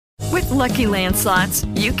Lucky Land Slots,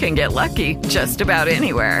 you can get lucky just about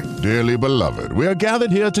anywhere. Dearly beloved, we are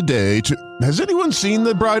gathered here today to... Has anyone seen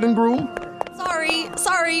the bride and groom?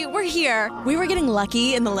 Sorry, we're here. We were getting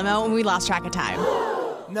lucky in the limo and we lost track of time.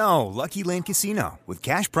 No, Lucky Land Casino, with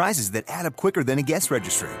cash prizes that add up quicker than a guest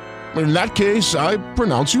registry. In that case, I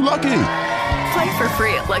pronounce you lucky. Play for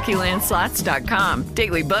free at LuckyLandSlots.com.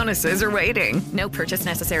 Daily bonuses are waiting. No purchase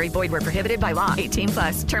necessary. Void where prohibited by law.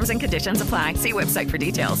 18+. Terms and conditions apply. See website for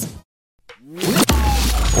details.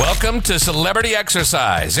 Welcome to Celebrity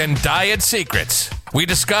Exercise and Diet Secrets. We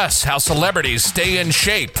discuss how celebrities stay in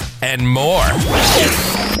shape and more.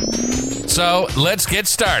 So let's get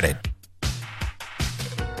started.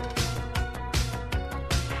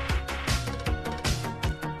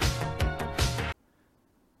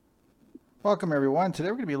 Welcome, everyone. Today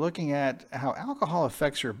we're going to be looking at how alcohol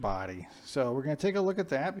affects your body. So we're going to take a look at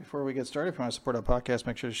that before we get started. If you want to support our podcast,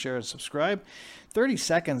 make sure to share and subscribe. 30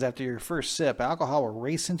 seconds after your first sip, alcohol will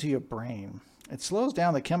race into your brain. It slows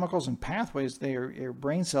down the chemicals and pathways that your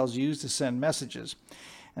brain cells use to send messages.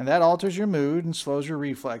 And that alters your mood and slows your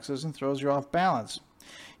reflexes and throws you off balance.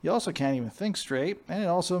 You also can't even think straight, and it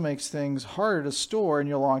also makes things harder to store in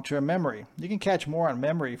your long-term memory. You can catch more on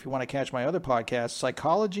memory if you want to catch my other podcast,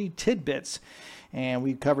 Psychology Tidbits, and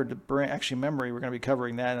we covered memory. We're going to be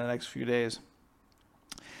covering that in the next few days.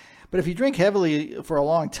 But if you drink heavily for a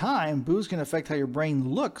long time, booze can affect how your brain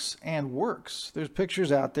looks and works. There's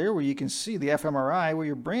pictures out there where you can see the fMRI where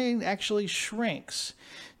your brain actually shrinks.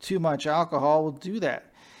 Too much alcohol will do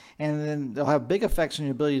that. And then they'll have big effects on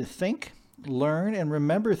your ability to think, learn, and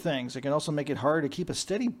remember things. It can also make it hard to keep a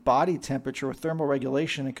steady body temperature with thermal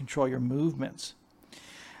regulation and control your movements.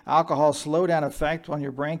 Alcohol's slow-down effect on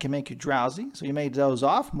your brain can make you drowsy, so you may doze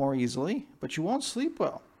off more easily, but you won't sleep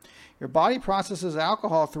well. Your body processes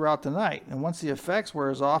alcohol throughout the night, and once the effects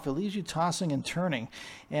wears off, it leaves you tossing and turning.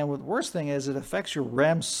 And the worst thing is it affects your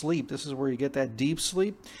REM sleep. This is where you get that deep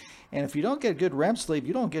sleep. And if you don't get good REM sleep,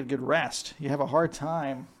 you don't get good rest. You have a hard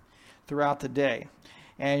time throughout the day.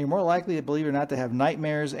 And you're more likely, believe it or not, to have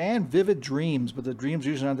nightmares and vivid dreams, but the dreams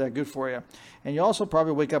usually aren't that good for you. And you also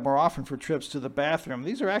probably wake up more often for trips to the bathroom.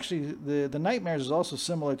 These are actually, the nightmares is also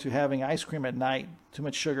similar to having ice cream at night. Too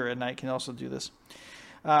much sugar at night can also do this.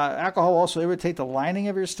 Alcohol will also irritate the lining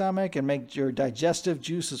of your stomach and make your digestive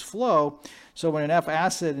juices flow. So when enough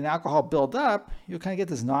acid and alcohol build up, you'll kind of get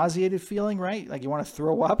this nauseated feeling, right? Like you want to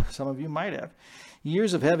throw up. Some of you might have.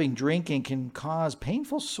 Years of heavy drinking can cause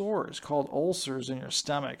painful sores called ulcers in your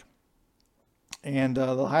stomach. And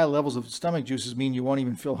the high levels of stomach juices mean you won't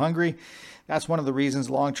even feel hungry. That's one of the reasons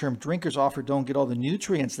long-term drinkers often don't get all the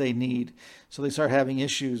nutrients they need. So they start having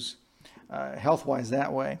issues health-wise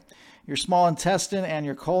that way. Your small intestine and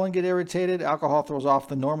your colon get irritated. Alcohol throws off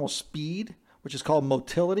the normal speed, which is called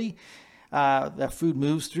motility. That food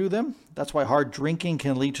moves through them. That's why hard drinking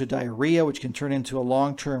can lead to diarrhea, which can turn into a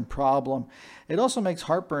long-term problem. It also makes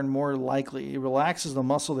heartburn more likely. It relaxes the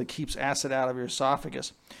muscle that keeps acid out of your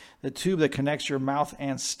esophagus, the tube that connects your mouth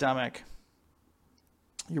and stomach.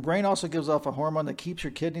 Your brain also gives off a hormone that keeps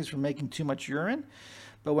your kidneys from making too much urine.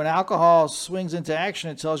 But when alcohol swings into action,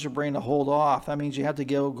 it tells your brain to hold off. That means you have to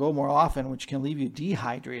go more often, which can leave you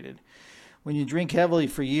dehydrated. When you drink heavily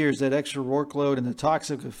for years, that extra workload and the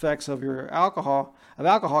toxic effects of alcohol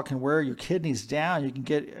can wear your kidneys down. You can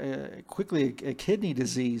get quickly a kidney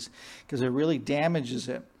disease because it really damages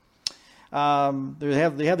it. They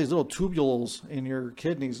have these little tubules in your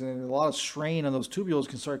kidneys, and a lot of strain on those tubules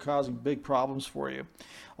can start causing big problems for you.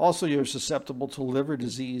 Also, you're susceptible to liver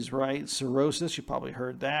disease, right? Cirrhosis, you probably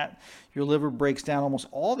heard that. Your liver breaks down almost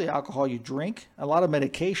all the alcohol you drink. A lot of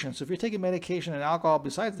medication. So if you're taking medication and alcohol,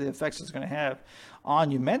 besides the effects it's going to have on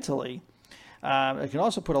you mentally, it can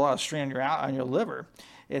also put a lot of strain on your liver.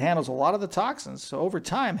 It handles a lot of the toxins. So over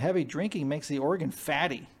time, heavy drinking makes the organ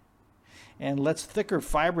fatty and lets thicker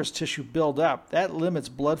fibrous tissue build up. That limits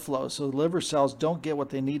blood flow, so the liver cells don't get what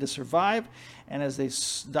they need to survive, and as they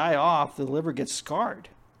die off, the liver gets scarred.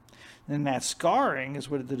 And that scarring is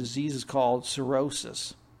what the disease is called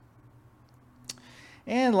cirrhosis.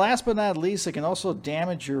 And last but not least, it can also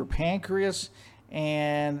damage your pancreas,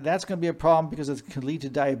 and that's going to be a problem because it can lead to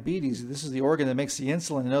diabetes. This is the organ that makes the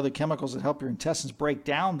insulin and other chemicals that help your intestines break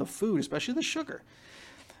down the food, especially the sugar.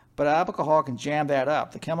 But alcohol can jam that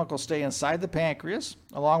up. The chemicals stay inside the pancreas.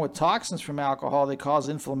 Along with toxins from alcohol, they cause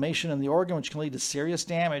inflammation in the organ, which can lead to serious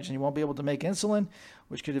damage, and you won't be able to make insulin,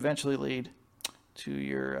 which could eventually lead to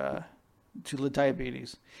your to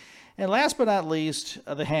diabetes. And last but not least,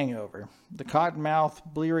 the hangover. The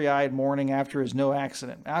cotton-mouthed, bleary-eyed morning after is no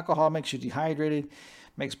accident. Alcohol makes you dehydrated,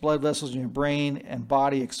 makes blood vessels in your brain and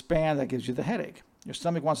body expand. That gives you the headache. Your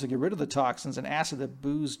stomach wants to get rid of the toxins and acid that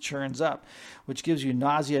booze churns up, which gives you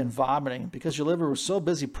nausea and vomiting. Because your liver was so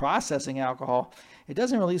busy processing alcohol, it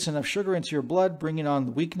doesn't release enough sugar into your blood, bringing on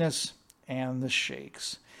the weakness and the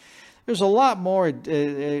shakes. There's a lot more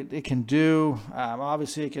it can do.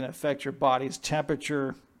 Obviously, it can affect your body's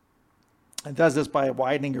temperature. It does this by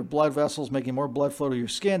widening your blood vessels, making more blood flow to your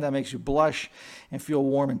skin. That makes you blush and feel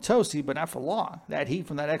warm and toasty, but not for long. That heat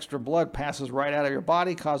from that extra blood passes right out of your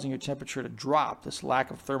body, causing your temperature to drop, this lack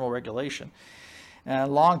of thermal regulation.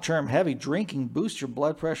 And long-term heavy drinking boosts your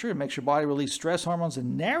blood pressure. It makes your body release stress hormones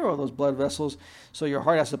and narrow those blood vessels, so your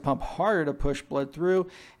heart has to pump harder to push blood through.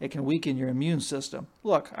 It can weaken your immune system.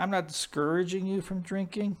 Look, I'm not discouraging you from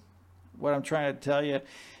drinking. What I'm trying to tell you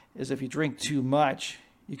is if you drink too much,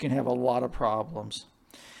 you can have a lot of problems.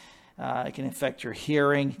 It can affect your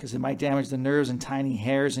hearing because it might damage the nerves and tiny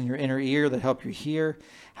hairs in your inner ear that help you hear.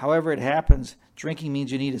 However it happens, drinking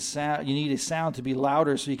means you need a sound to be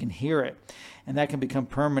louder so you can hear it. And that can become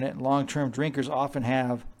permanent. Long-term drinkers often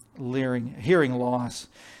have hearing loss.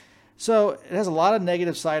 So it has a lot of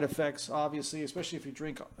negative side effects, obviously, especially if you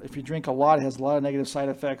drink a lot, it has a lot of negative side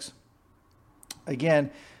effects. Again,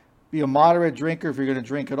 be a moderate drinker if you're going to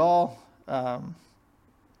drink at all.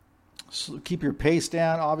 So keep your pace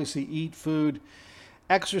down. Obviously, eat food,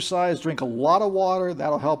 exercise, drink a lot of water.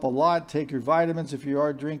 That'll help a lot. Take your vitamins if you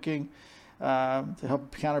are drinking to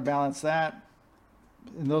help counterbalance that.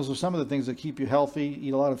 And those are some of the things that keep you healthy.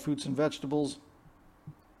 Eat a lot of fruits and vegetables.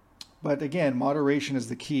 But again, moderation is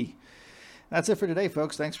the key. That's it for today,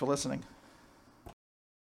 folks. Thanks for listening.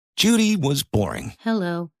 Judy was boring.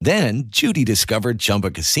 Hello. Then Judy discovered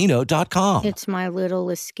ChumbaCasino.com. It's my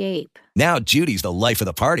little escape. Now Judy's the life of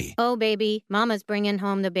the party. Oh, baby, mama's bringing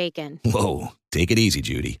home the bacon. Whoa, take it easy,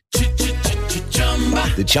 Judy.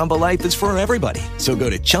 The Chumba life is for everybody. So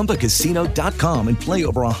go to ChumbaCasino.com and play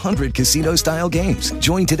over 100 casino-style games.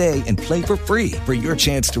 Join today and play for free for your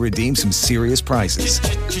chance to redeem some serious prizes.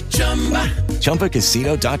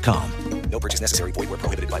 ChumbaCasino.com. No purchase necessary. Void where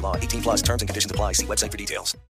prohibited by law. 18+ terms and conditions apply. See website for details.